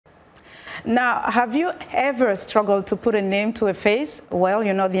Now, have you ever struggled to put a name to a face? Well,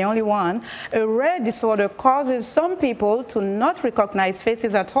 you're not the only one. A rare disorder causes some people to not recognize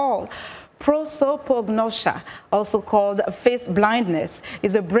faces at all. Prosopagnosia, also called face blindness,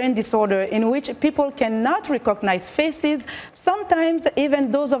 is a brain disorder in which people cannot recognize faces, sometimes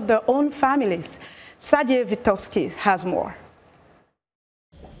even those of their own families. Sadia Witkowski has more.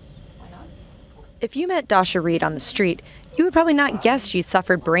 If you met Dasha Reed on the street, you would probably not guess she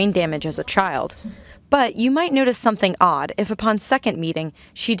suffered brain damage as a child. But you might notice something odd if upon second meeting,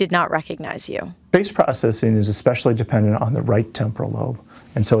 she did not recognize you. Face processing is especially dependent on the right temporal lobe,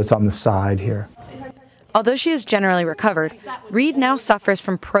 and so it's on the side here. Although she is generally recovered, Reed now suffers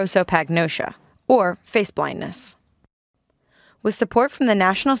from prosopagnosia, or face blindness. With support from the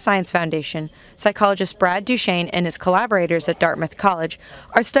National Science Foundation, psychologist Brad Duchaine and his collaborators at Dartmouth College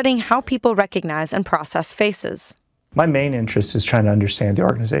are studying how people recognize and process faces. My main interest is trying to understand the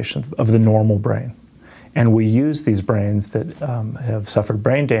organization of the normal brain. And we use these brains that have suffered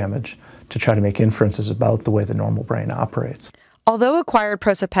brain damage to try to make inferences about the way the normal brain operates. Although acquired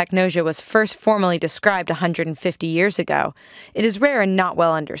prosopagnosia was first formally described 150 years ago, it is rare and not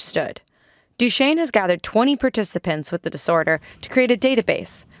well understood. Duchaine has gathered 20 participants with the disorder to create a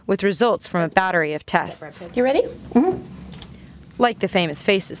database with results from a battery of tests. You ready? Mm-hmm. Like the famous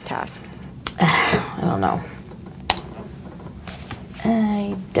faces task. I don't know.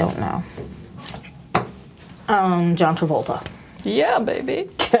 John Travolta. Yeah, baby.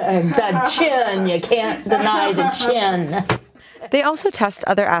 The chin, you can't deny the chin. They also test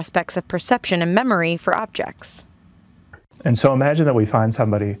other aspects of perception and memory for objects. And so imagine that we find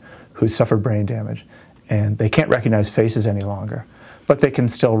somebody who's suffered brain damage and they can't recognize faces any longer, but they can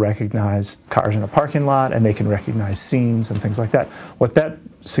still recognize cars in a parking lot and they can recognize scenes and things like that. What that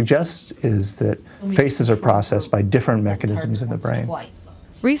suggests is that faces are processed by different mechanisms in the brain.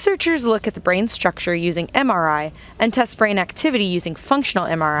 Researchers look at the brain structure using MRI and test brain activity using functional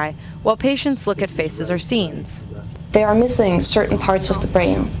MRI, while patients look at faces or scenes. They are missing certain parts of the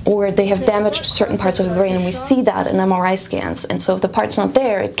brain, or they have damaged certain parts of the brain, and we see that in MRI scans. And so if the part's not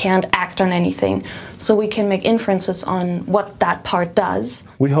there, it can't act on anything. So we can make inferences on what that part does.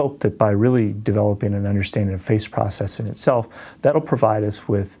 We hope that by really developing an understanding of face processing itself, that'll provide us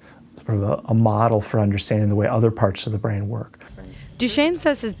with sort of a model for understanding the way other parts of the brain work. Duchaine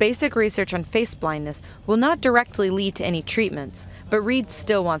says his basic research on face blindness will not directly lead to any treatments, but Reed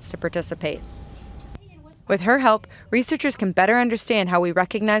still wants to participate. With her help, researchers can better understand how we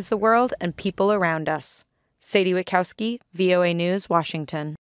recognize the world and people around us. Sadie Witkowski, VOA News, Washington.